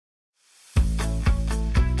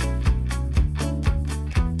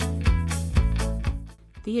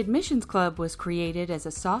The Admissions Club was created as a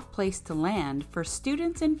soft place to land for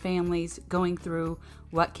students and families going through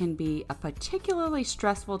what can be a particularly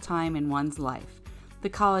stressful time in one's life, the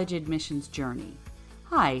college admissions journey.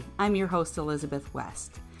 Hi, I'm your host, Elizabeth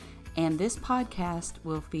West, and this podcast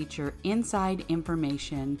will feature inside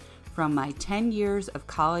information from my 10 years of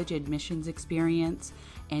college admissions experience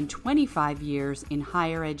and 25 years in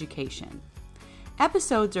higher education.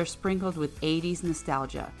 Episodes are sprinkled with 80s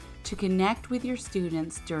nostalgia to connect with your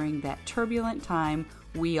students during that turbulent time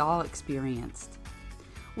we all experienced.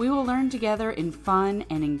 We will learn together in fun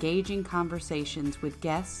and engaging conversations with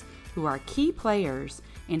guests who are key players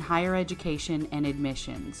in higher education and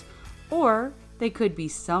admissions, or they could be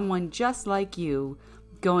someone just like you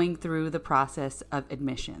going through the process of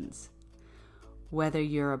admissions. Whether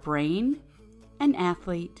you're a brain, an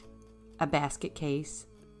athlete, a basket case,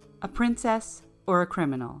 a princess, or a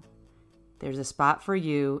criminal, there's a spot for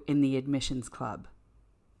you in the Admissions Club.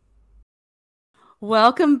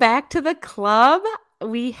 Welcome back to the club.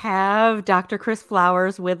 We have Dr. Chris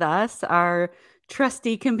Flowers with us, our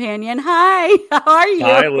trusty companion. Hi, how are you?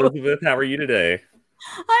 Hi, Elizabeth. How are you today?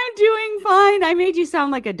 I'm doing fine. I made you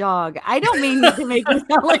sound like a dog. I don't mean to make you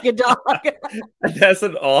sound like a dog. That's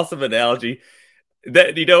an awesome analogy.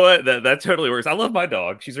 That, you know what? That totally works. I love my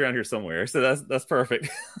dog. She's around here somewhere, so that's perfect.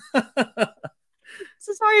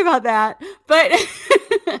 So sorry about that. But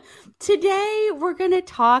today we're going to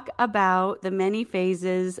talk about the many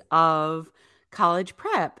phases of college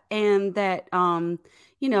prep, and that, a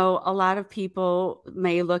lot of people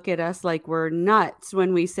may look at us like we're nuts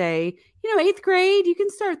when we say, 8th grade, you can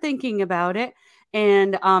start thinking about it.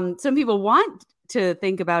 And some people want to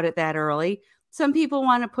think about it that early. Some people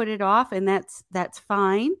want to put it off, and that's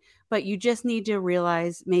fine. But you just need to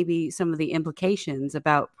realize maybe some of the implications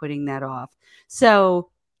about putting that off.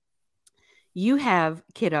 So you have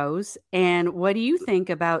kiddos, and what do you think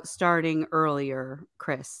about starting earlier,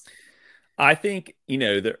 Chris? I think,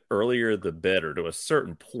 the earlier the better to a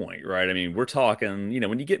certain point, right? I mean, we're talking,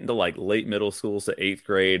 when you get into like late middle school, so 8th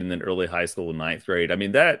grade, and then early high school and 9th grade, I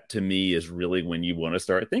mean, that to me is really when you want to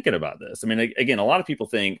start thinking about this. I mean, again, a lot of people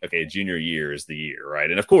think, okay, junior year is the year, right?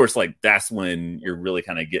 And of course, like that's when you're really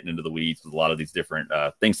kind of getting into the weeds with a lot of these different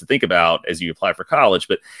things to think about as you apply for college.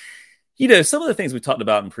 But some of the things we talked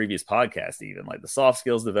about in previous podcasts, even like the soft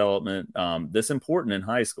skills development, that's important in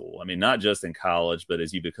high school. I mean, not just in college, but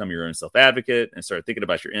as you become your own self-advocate and start thinking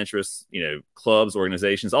about your interests, clubs,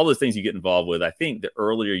 organizations, all those things you get involved with, I think the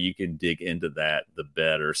earlier you can dig into that, the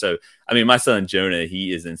better. So, I mean, my son, Jonah,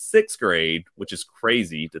 he is in 6th grade, which is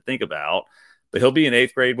crazy to think about, but he'll be in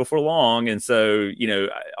 8th grade before long. And so,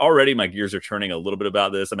 already my gears are turning a little bit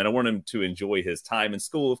about this. I mean, I want him to enjoy his time in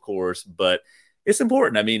school, of course, but it's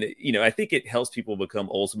important. I mean, I think it helps people become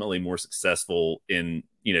ultimately more successful in,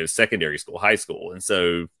 secondary school, high school. And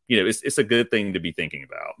so, it's a good thing to be thinking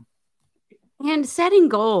about. And setting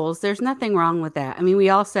goals, there's nothing wrong with that. I mean, we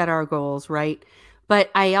all set our goals, right? But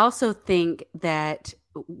I also think that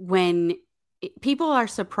when people are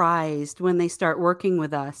surprised when they start working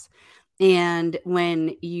with us, and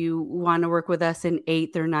when you want to work with us in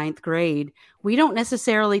 8th or 9th grade, we don't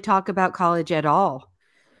necessarily talk about college at all.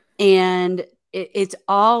 And it's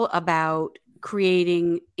all about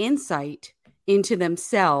creating insight into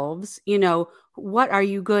themselves. What are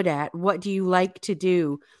you good at? What do you like to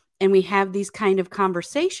do? And we have these kind of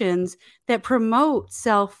conversations that promote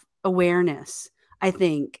self-awareness, I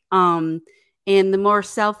think. And the more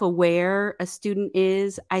self-aware a student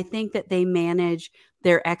is, I think that they manage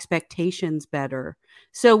their expectations better.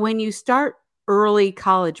 So when you start early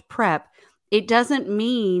college prep, it doesn't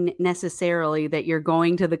mean necessarily that you're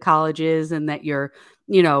going to the colleges and that you're,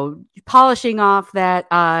 polishing off that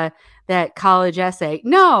college essay.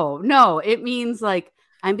 No, it means like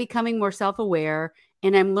I'm becoming more self-aware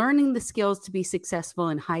and I'm learning the skills to be successful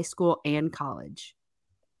in high school and college.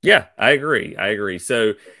 Yeah, I agree.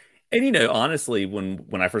 So, and honestly,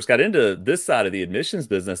 when I first got into this side of the admissions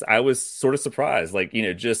business, I was sort of surprised, like,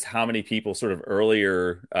 just how many people sort of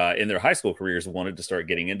earlier in their high school careers wanted to start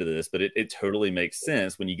getting into this. But it totally makes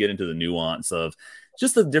sense when you get into the nuance of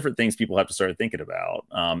just the different things people have to start thinking about.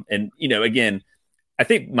 And again, I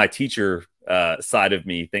think my teacher side of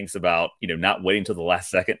me thinks about, not waiting till the last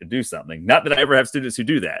second to do something. Not that I ever have students who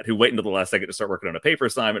do that, who wait until the last second to start working on a paper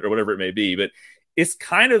assignment or whatever it may be. But it's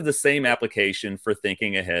kind of the same application for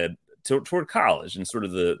thinking ahead toward college and sort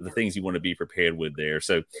of the things you want to be prepared with there.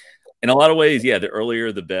 So in a lot of ways, yeah, the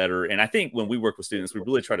earlier, the better. And I think when we work with students, we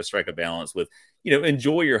really try to strike a balance with,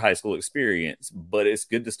 enjoy your high school experience, but it's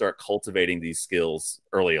good to start cultivating these skills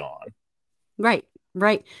early on. Right.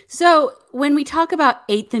 Right. So when we talk about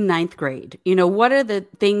eighth and ninth grade, what are the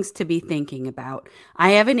things to be thinking about?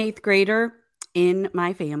 I have an eighth grader in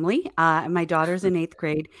my family. My daughter's in eighth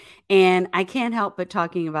grade, and I can't help but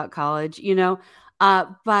talking about college.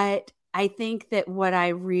 But I think that what I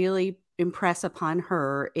really impress upon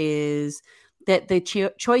her is that the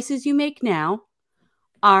choices you make now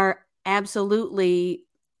are absolutely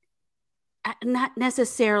not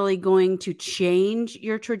necessarily going to change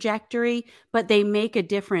your trajectory, but they make a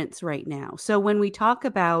difference right now. So when we talk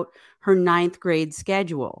about her ninth grade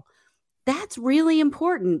schedule, that's really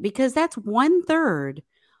important because that's 1/3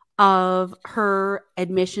 of her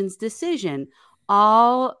admissions decision.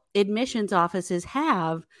 All admissions offices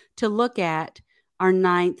have to look at our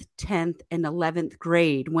ninth, 10th, and 11th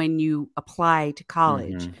grade when you apply to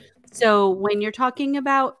college. Mm-hmm. So when you're talking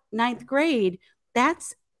about ninth grade,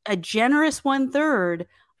 that's a generous 1/3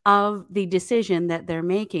 of the decision that they're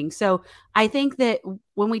making. So I think that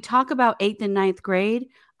when we talk about eighth and ninth grade,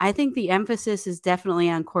 I think the emphasis is definitely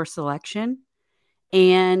on course selection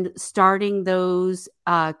and starting those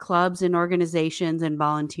clubs and organizations and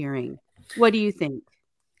volunteering. What do you think?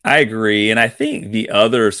 I agree. And I think the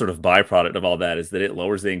other sort of byproduct of all that is that it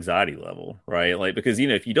lowers the anxiety level, right? Like, because,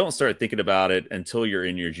 if you don't start thinking about it until you're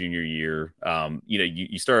in your junior year,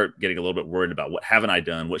 you start getting a little bit worried about what haven't I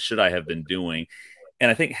done? What should I have been doing? And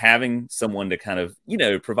I think having someone to kind of,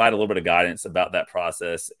 provide a little bit of guidance about that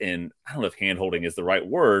process, and I don't know if handholding is the right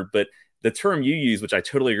word, but the term you use, which I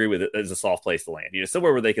totally agree with, is a soft place to land,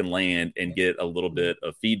 somewhere where they can land and get a little bit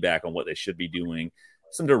of feedback on what they should be doing,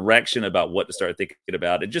 some direction about what to start thinking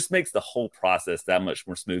about. It just makes the whole process that much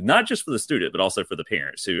more smooth, not just for the student, but also for the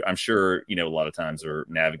parents who I'm sure, a lot of times are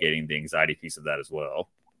navigating the anxiety piece of that as well.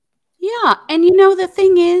 Yeah. And the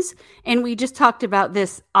thing is, and we just talked about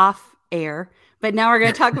this off air, but now we're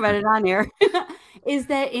going to talk about it on air, is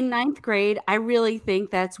that in ninth grade, I really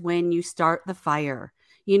think that's when you start the fire,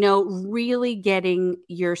 really getting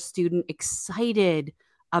your student excited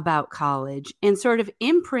about college and sort of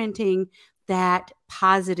imprinting that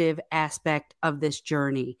positive aspect of this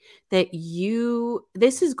journey that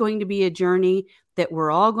this is going to be a journey that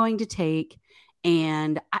we're all going to take.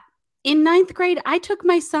 And in ninth grade, I took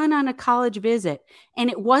my son on a college visit, and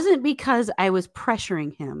it wasn't because I was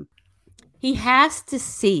pressuring him. He has to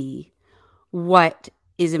see what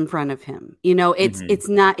is in front of him. Mm-hmm. It's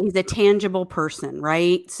not, he's a tangible person,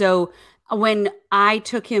 right? So when I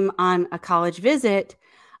took him on a college visit,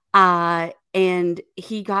 and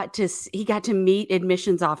he got to meet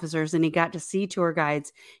admissions officers, and he got to see tour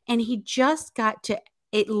guides, and he just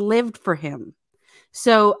it lived for him.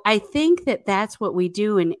 So I think that that's what we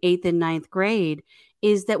do in eighth and ninth grade,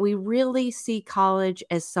 is that we really see college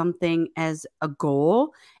as something, as a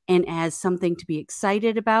goal and as something to be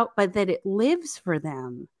excited about, but that it lives for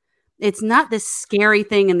them. It's not this scary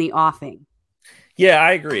thing in the offing. Yeah,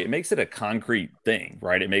 I agree. It makes it a concrete thing,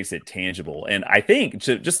 right? It makes it tangible. And I think,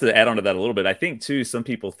 just to add on to that a little bit, I think too, some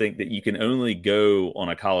people think that you can only go on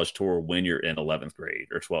a college tour when you're in 11th grade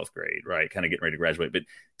or 12th grade, right? Kind of getting ready to graduate. But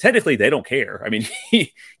technically, they don't care. I mean,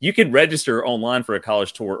 you can register online for a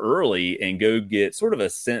college tour early and go get sort of a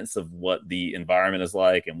sense of what the environment is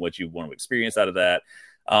like and what you want to experience out of that.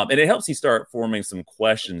 And it helps you start forming some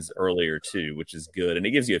questions earlier too, which is good. And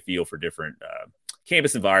it gives you a feel for different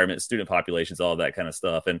campus environments, student populations, all of that kind of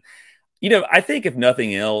stuff. And, I think if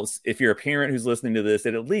nothing else, if you're a parent who's listening to this,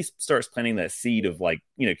 it at least starts planting that seed of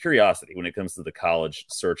curiosity when it comes to the college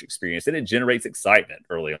search experience. And it generates excitement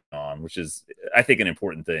early on, which is, I think, an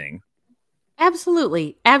important thing.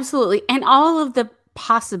 Absolutely. Absolutely. And all of the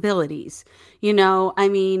possibilities, I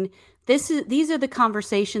mean, these are the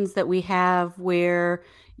conversations that we have where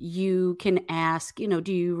you can ask,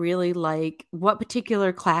 do you really like, what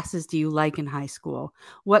particular classes do you like in high school?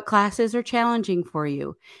 What classes are challenging for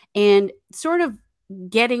you? And sort of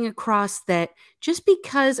getting across that just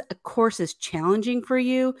because a course is challenging for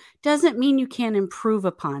you doesn't mean you can't improve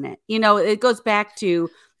upon it. It goes back to,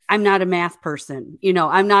 I'm not a math person,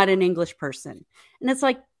 I'm not an English person. And it's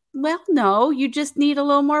like, well, no, you just need a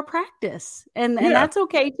little more practice. And Yeah. that's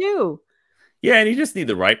okay too. Yeah, and you just need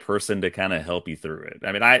the right person to kind of help you through it.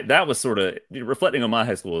 I mean, that was sort of reflecting on my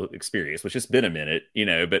high school experience, which has been a minute,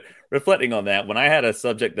 but reflecting on that, when I had a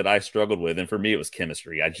subject that I struggled with, and for me it was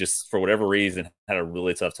chemistry. I just, for whatever reason, had a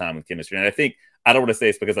really tough time with chemistry. And I think, I don't want to say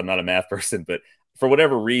it's because I'm not a math person, but for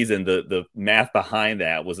whatever reason, the math behind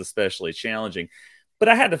that was especially challenging. But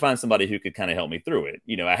I had to find somebody who could kind of help me through it.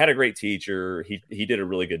 I had a great teacher. He did a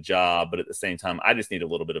really good job, but at the same time, I just need a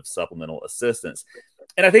little bit of supplemental assistance.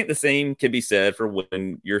 And I think the same can be said for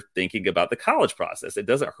when you're thinking about the college process. It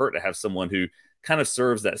doesn't hurt to have someone who kind of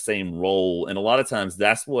serves that same role. And a lot of times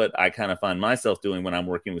that's what I kind of find myself doing when I'm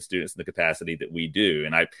working with students in the capacity that we do.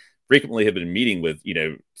 And I frequently have been meeting with,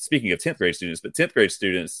 speaking of 10th grade students, but 10th grade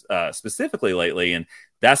students specifically lately. And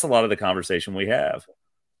that's a lot of the conversation we have.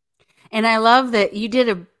 And I love that you did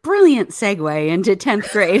a brilliant segue into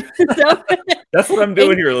 10th grade. So, that's what I'm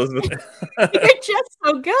doing here, Elizabeth. You're just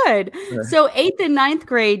so good. So 8th and 9th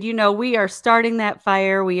grade, we are starting that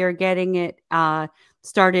fire. We are getting it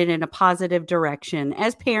started in a positive direction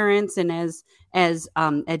as parents and as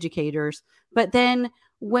educators. But then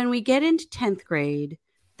when we get into 10th grade,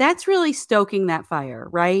 that's really stoking that fire,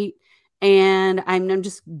 right? And I'm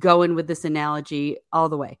just going with this analogy all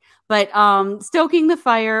the way. But stoking the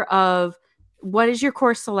fire of what is your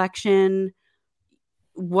course selection?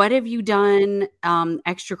 What have you done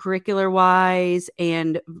extracurricular wise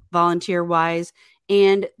and volunteer wise?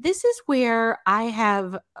 And this is where I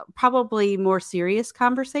have probably more serious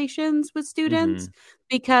conversations with students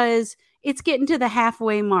because it's getting to the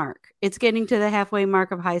halfway mark. It's getting to the halfway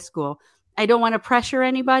mark of high school. I don't want to pressure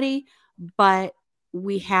anybody, but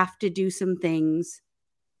we have to do some things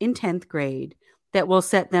in 10th grade that will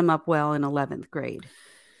set them up well in 11th grade.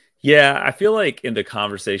 Yeah, I feel like in the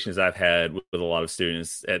conversations I've had with a lot of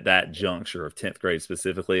students at that juncture of 10th grade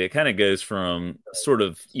specifically, it kind of goes from sort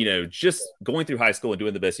of, just going through high school and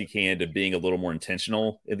doing the best you can to being a little more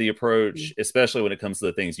intentional in the approach, especially when it comes to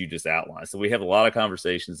the things you just outlined. So we have a lot of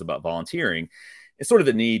conversations about volunteering. It's sort of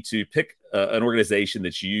the need to pick an organization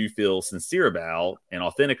that you feel sincere about and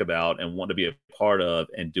authentic about and want to be a part of,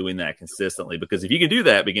 and doing that consistently. Because if you can do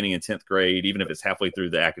that beginning in 10th grade, even if it's halfway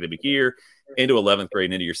through the academic year into 11th grade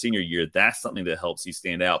and into your senior year, that's something that helps you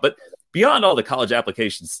stand out. But beyond all the college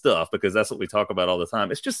application stuff, because that's what we talk about all the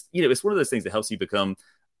time, it's just, it's one of those things that helps you become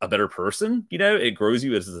a better person. It grows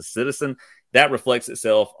you as a citizen. That reflects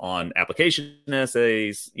itself on application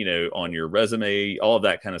essays, on your resume, all of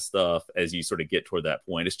that kind of stuff as you sort of get toward that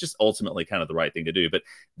point. It's just ultimately kind of the right thing to do. But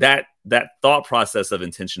that thought process of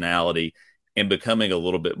intentionality and becoming a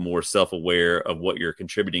little bit more self-aware of what you're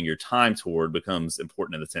contributing your time toward becomes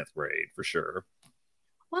important in the 10th grade for sure.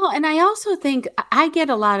 Well, and I also think I get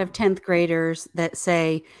a lot of 10th graders that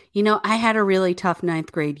say, I had a really tough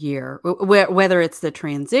 9th grade year, whether it's the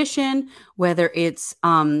transition, whether it's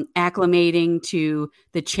acclimating to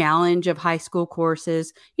the challenge of high school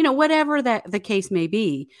courses, whatever that the case may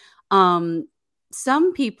be.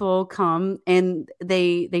 Some people come and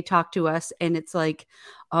they talk to us and it's like,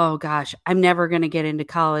 oh gosh, I'm never going to get into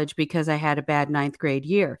college because I had a bad 9th grade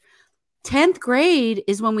year. 10th grade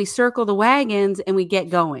is when we circle the wagons and we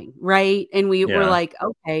get going, right? And we're like,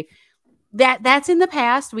 okay, that's in the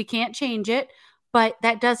past. We can't change it, but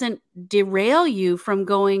that doesn't derail you from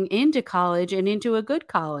going into college and into a good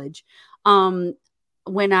college.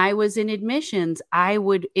 When I was in admissions,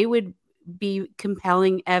 it would be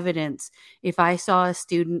compelling evidence if I saw a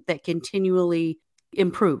student that continually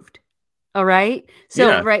improved. All right.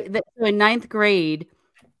 So, so in 9th grade,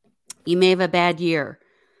 you may have a bad year.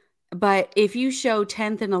 But if you show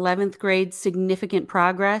 10th and 11th grade significant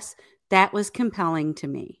progress, that was compelling to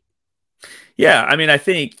me. Yeah, I mean, I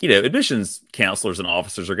think, admissions counselors and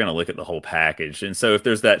officers are going to look at the whole package. And so if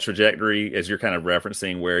there's that trajectory, as you're kind of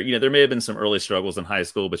referencing, where, there may have been some early struggles in high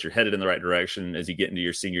school, but you're headed in the right direction as you get into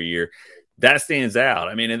your senior year, that stands out.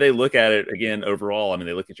 I mean, and they look at it again overall. I mean,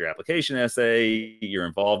 they look at your application essay, your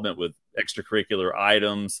involvement with extracurricular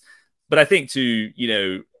items. But I think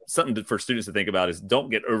something for students to think about is don't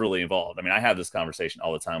get overly involved. I mean, I have this conversation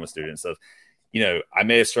all the time with students of, I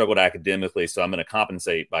may have struggled academically, so I'm going to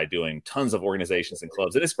compensate by doing tons of organizations and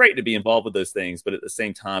clubs. And it's great to be involved with those things, but at the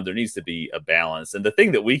same time, there needs to be a balance. And the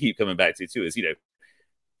thing that we keep coming back to too is,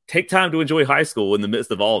 take time to enjoy high school in the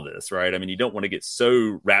midst of all this, right? I mean, you don't want to get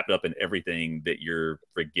so wrapped up in everything that you're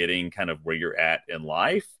forgetting kind of where you're at in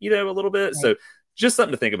life, a little bit. Right. So just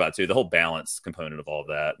something to think about too, the whole balance component of all of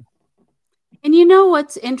that. And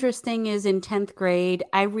what's interesting is in 10th grade,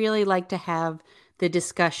 I really like to have the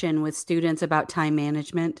discussion with students about time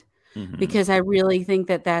management because I really think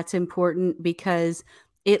that that's important because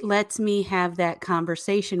it lets me have that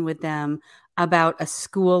conversation with them about a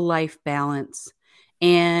school life balance.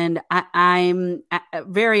 And I'm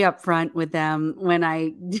very upfront with them when I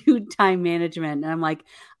do time management. And I'm like,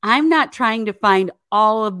 I'm not trying to find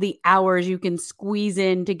all of the hours you can squeeze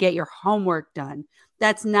in to get your homework done.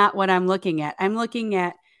 That's not what I'm looking at. I'm looking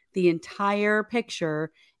at the entire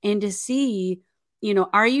picture and to see,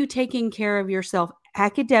 are you taking care of yourself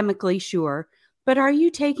academically? Sure. But are you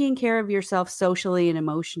taking care of yourself socially and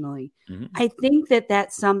emotionally? I think that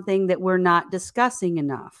that's something that we're not discussing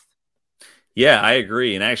enough. Yeah, I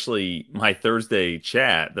agree. And actually, my Thursday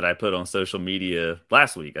chat that I put on social media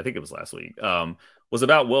last week, I think it was last week, was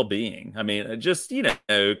about well-being. I mean, just,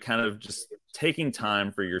 kind of just taking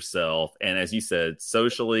time for yourself. And as you said,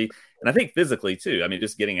 socially, and I think physically too. I mean,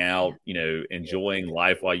 just getting Yeah. out, enjoying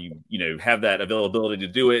life while have that availability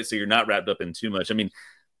to do it. So you're not wrapped up in too much. I mean,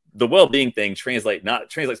 the well-being thing translates not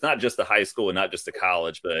just to high school and not just to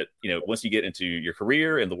college, but once you get into your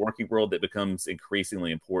career and the working world, that becomes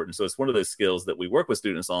increasingly important. So it's one of those skills that we work with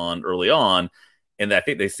students on early on, and that I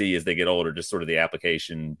think they see as they get older, just sort of the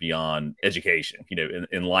application beyond education,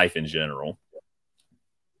 in life in general.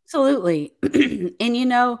 Absolutely.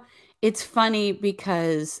 And it's funny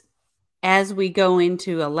because as we go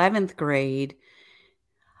into 11th grade,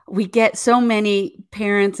 we get so many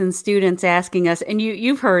parents and students asking us, and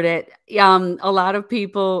you've heard it. A lot of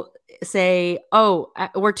people say, "Oh,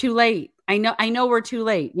 we're too late." I know, we're too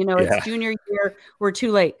late. It's Yeah. junior year, we're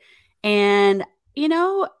too late, and you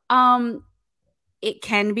know, um, it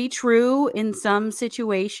can be true in some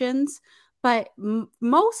situations, but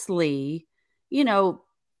mostly, you know,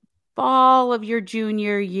 fall of your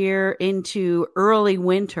junior year into early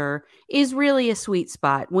winter is really a sweet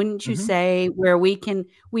spot, wouldn't you Hmm. say, where we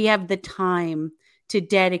have the time to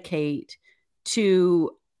dedicate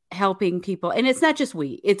to helping people. And it's not just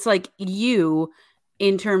it's like you,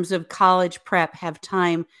 in terms of college prep, have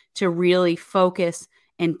time to really focus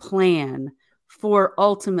and plan for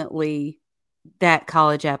ultimately that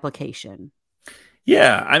college application.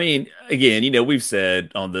 Yeah, I mean, again, we've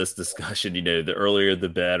said on this discussion, the earlier the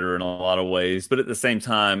better in a lot of ways, but at the same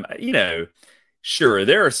time, sure,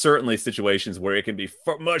 there are certainly situations where it can be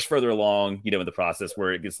much further along, in the process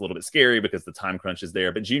where it gets a little bit scary because the time crunch is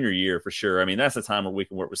there. But junior year, for sure, I mean, that's the time where we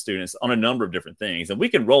can work with students on a number of different things, and we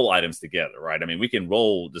can roll items together, right? I mean, we can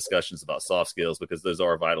roll discussions about soft skills because those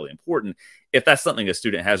are vitally important. If that's something a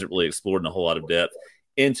student hasn't really explored in a whole lot of depth,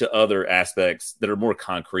 into other aspects that are more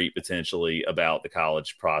concrete potentially about the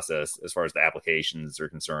college process as far as the applications are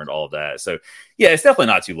concerned, all of that. So yeah, it's definitely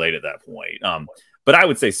not too late at that point. But I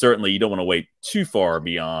would say certainly you don't want to wait too far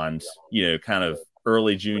beyond, kind of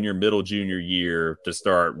early junior, middle junior year to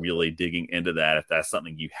start really digging into that if that's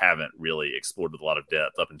something you haven't really explored with a lot of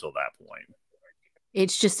depth up until that point.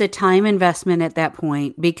 It's just a time investment at that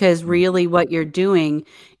point, because really what you're doing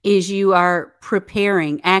is you are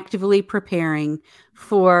actively preparing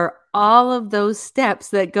for all of those steps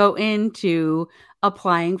that go into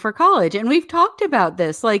applying for college. And we've talked about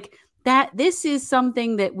this, like that this is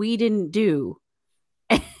something that we didn't do.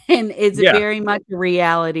 And it's Yeah. very much a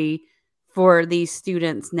reality for these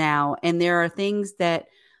students now. And there are things that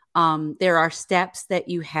there are steps that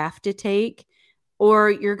you have to take, or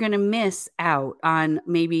you're going to miss out on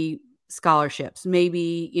maybe scholarships,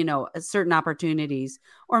 maybe, certain opportunities,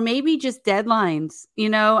 or maybe just deadlines,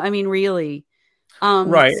 I mean, really.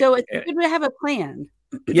 Right. So it's good to have a plan.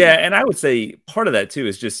 Yeah, and I would say part of that too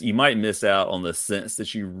is just you might miss out on the sense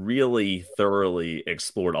that you really thoroughly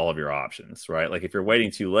explored all of your options, right? Like if you're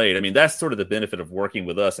waiting too late, I mean, that's sort of the benefit of working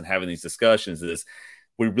with us and having these discussions is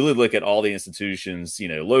we really look at all the institutions,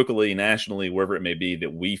 locally, nationally, wherever it may be,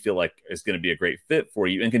 that we feel like is going to be a great fit for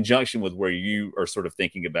you in conjunction with where you are sort of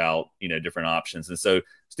thinking about, different options. And so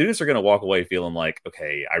students are going to walk away feeling like,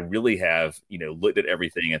 okay, I really have, looked at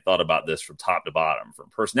everything and thought about this from top to bottom, from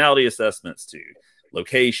personality assessments to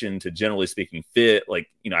location to generally speaking fit. Like,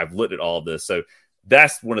 I've looked at all of this. So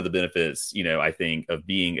that's one of the benefits, I think, of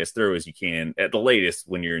being as thorough as you can at the latest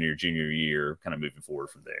when you're in your junior year, kind of moving forward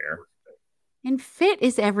from there. And fit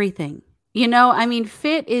is everything. I mean,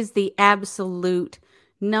 fit is the absolute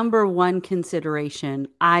number one consideration,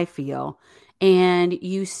 I feel. And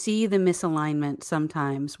you see the misalignment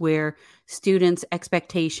sometimes where students'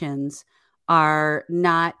 expectations are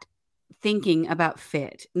not thinking about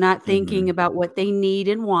fit, not thinking Mm-hmm. about what they need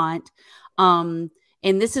and want. Um,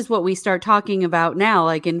 and this is what we start talking about now,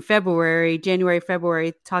 like in January,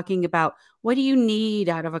 February, talking about what do you need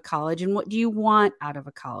out of a college and what do you want out of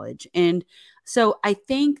a college. And so I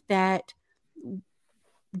think that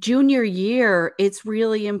junior year, it's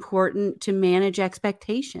really important to manage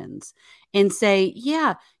expectations and say,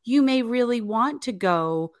 yeah, you may really want to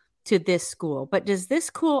go to this school, but does this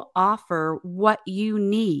school offer what you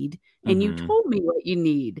need? And you Mm-hmm. told me what you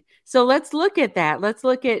need. So let's look at that. Let's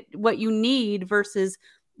look at what you need versus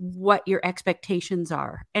what your expectations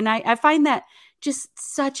are. And I find that just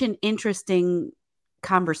such an interesting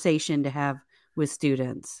conversation to have with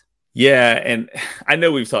students. Yeah, and I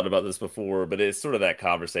know we've talked about this before, but it's sort of that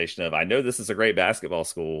conversation of I know this is a great basketball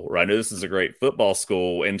school, or I know this is a great football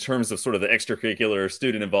school in terms of sort of the extracurricular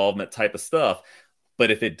student involvement type of stuff. But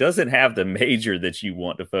if it doesn't have the major that you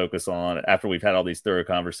want to focus on after we've had all these thorough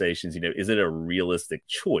conversations, is it a realistic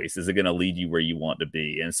choice? Is it going to lead you where you want to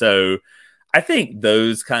be? And so I think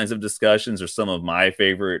those kinds of discussions are some of my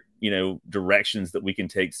favorite, directions that we can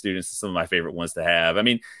take students, to some of my favorite ones to have. I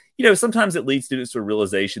mean, sometimes it leads students to a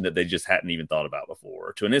realization that they just hadn't even thought about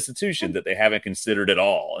before, to an institution that they haven't considered at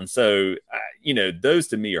all. And so, those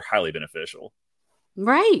to me are highly beneficial.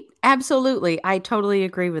 Right. Absolutely. I totally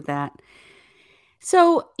agree with that.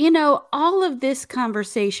 So, all of this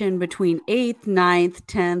conversation between 8th, ninth,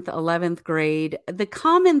 10th, 11th grade, the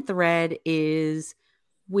common thread is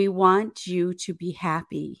we want you to be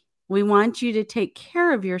happy. We want you to take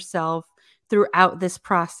care of yourself throughout this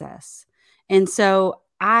process. And so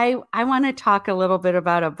I want to talk a little bit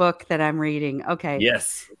about a book that I'm reading. Okay.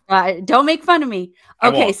 Yes. Don't make fun of me.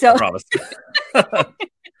 Okay. I promise.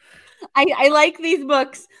 I like these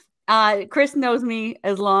books. Chris knows me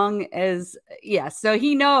as long as, so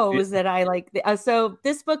he knows that I like, so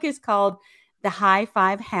this book is called The High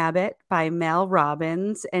Five Habit by Mel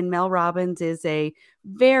Robbins. And Mel Robbins is a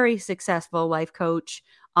very successful life coach.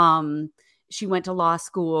 She went to law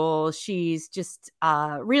school. She's just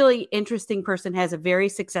a really interesting person, has a very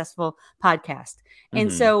successful podcast. Mm-hmm.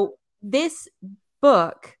 And so this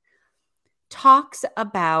book talks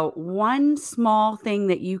about one small thing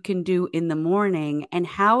that you can do in the morning and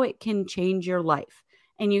how it can change your life.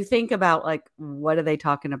 And you think about, like, what are they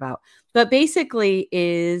talking about? But basically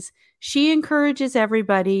she encourages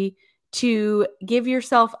everybody to give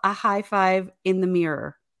yourself a high five in the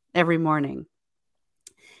mirror every morning.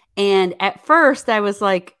 And at first I was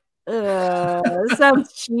like,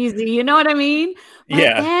 sounds cheesy. You know what I mean?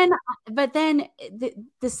 But then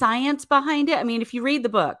the science behind it, I mean, if you read the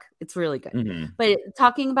book, it's really good. Mm-hmm. But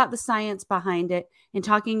talking about the science behind it and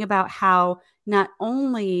talking about how not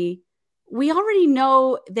only we already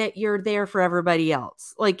know that you're there for everybody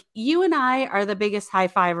else. Like, you and I are the biggest high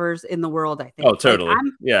fivers in the world, I think. Oh, totally.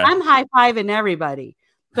 Like, I'm high fiving everybody,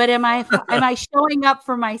 but am I showing up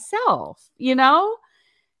for myself,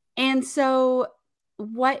 And so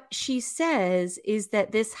what she says is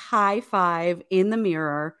that this high five in the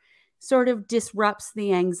mirror sort of disrupts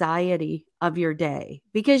the anxiety of your day,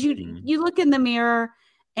 because you look in the mirror,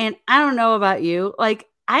 and I don't know about you, like,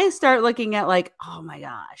 I start looking at, like, oh my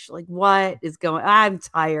gosh, like, what is going, I'm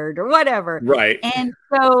tired or whatever. Right. And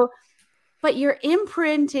so, but you're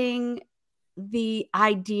imprinting the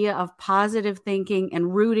idea of positive thinking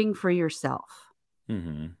and rooting for yourself.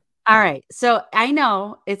 Mm-hmm. All right. So I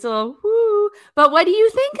know it's a little whoo, but what do you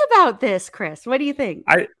think about this, Chris? What do you think?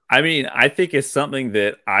 I mean, I think it's something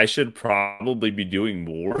that I should probably be doing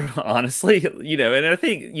more, honestly, and I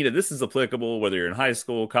think, this is applicable whether you're in high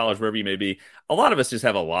school, college, wherever you may be. A lot of us just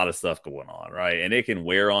have a lot of stuff going on, right? And it can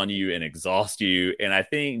wear on you and exhaust you. And I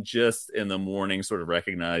think just in the morning, sort of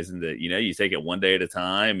recognizing that, you take it one day at a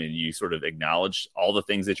time, and you sort of acknowledge all the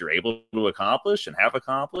things that you're able to accomplish and have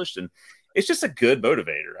accomplished. And it's just a good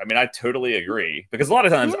motivator. I mean, I totally agree, because a lot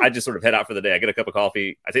of times I just sort of head out for the day. I get a cup of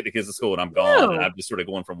coffee, I take the kids to school, and I'm gone. And I'm just sort of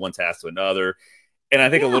going from one task to another. And I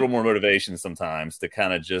think a little more motivation sometimes to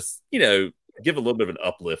kind of just, give a little bit of an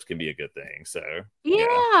uplift can be a good thing. So,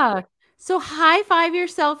 yeah. So high five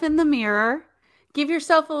yourself in the mirror, give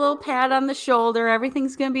yourself a little pat on the shoulder.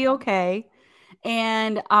 Everything's going to be okay.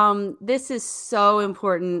 And this is so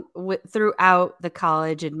important throughout the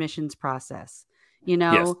college admissions process.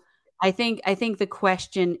 Yes. I think the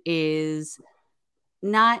question is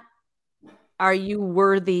not, are you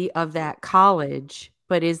worthy of that college,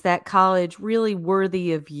 but is that college really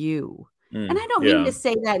worthy of you? And I don't mean to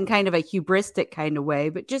say that in kind of a hubristic kind of way,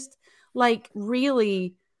 but just like,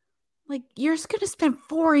 really, like, you're going to spend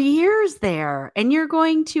 4 years there, and you're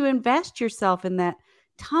going to invest yourself in that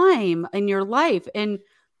time in your life. And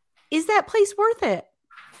is that place worth it?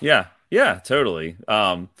 Yeah, totally.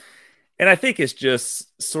 And I think it's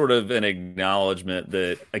just sort of an acknowledgement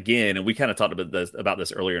that, again, and we kind of talked about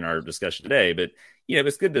this earlier in our discussion today, but,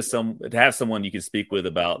 it's good to have someone you can speak with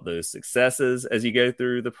about the successes as you go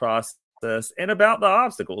through the process, and about the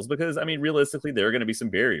obstacles, because, I mean, realistically, there are going to be some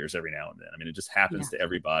barriers every now and then. I mean, it just happens to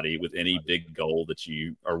everybody with any big goal that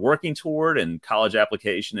you are working toward, and college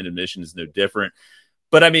application and admission is no different.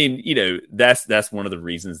 But I mean, that's one of the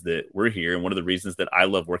reasons that we're here, and one of the reasons that I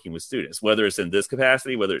love working with students, whether it's in this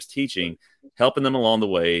capacity, whether it's teaching, helping them along the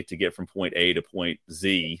way to get from point A to point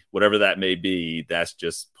Z, whatever that may be. That's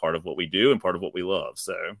just part of what we do and part of what we love.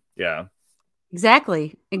 So, yeah.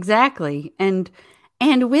 Exactly. And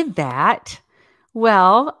with that,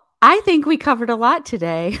 well, I think we covered a lot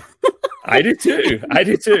today. I do too.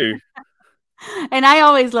 And I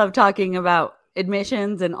always love talking about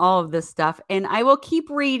admissions and all of this stuff. And I will keep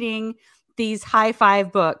reading these high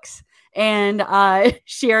five books and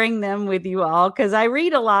sharing them with you all, because I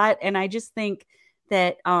read a lot and I just think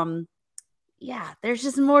that there's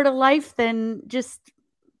just more to life than just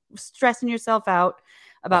stressing yourself out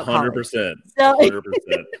about 100%. College.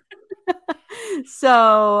 100%.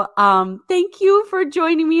 So thank you for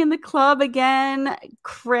joining me in the club again,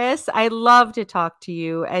 Chris. I love to talk to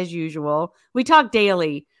you as usual. We talk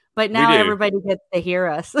daily, but now everybody gets to hear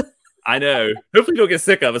us. I know. Hopefully you'll get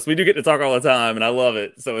sick of us. We do get to talk all the time, and I love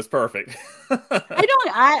it. So it's perfect.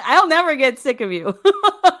 I'll never get sick of you.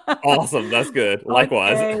 Awesome. That's good.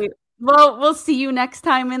 Likewise. Okay. Well, we'll see you next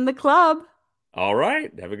time in the club. All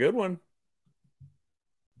right. Have a good one.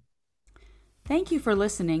 Thank you for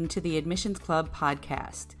listening to the Admissions Club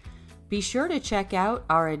podcast. Be sure to check out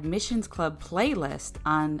our Admissions Club playlist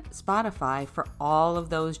on Spotify for all of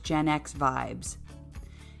those Gen X vibes.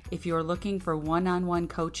 If you're looking for one-on-one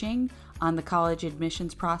coaching on the college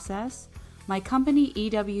admissions process, my company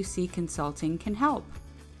EWC Consulting can help.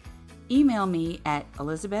 Email me at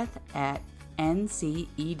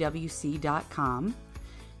elizabeth@ncewc.com.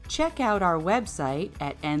 Check out our website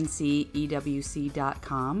at ncewc.com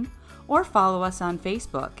or follow us on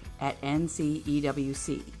Facebook at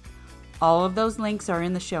NCEWC. All of those links are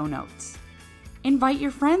in the show notes. Invite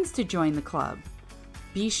your friends to join the club.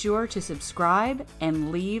 Be sure to subscribe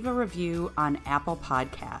and leave a review on Apple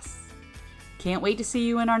Podcasts. Can't wait to see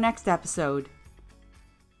you in our next episode.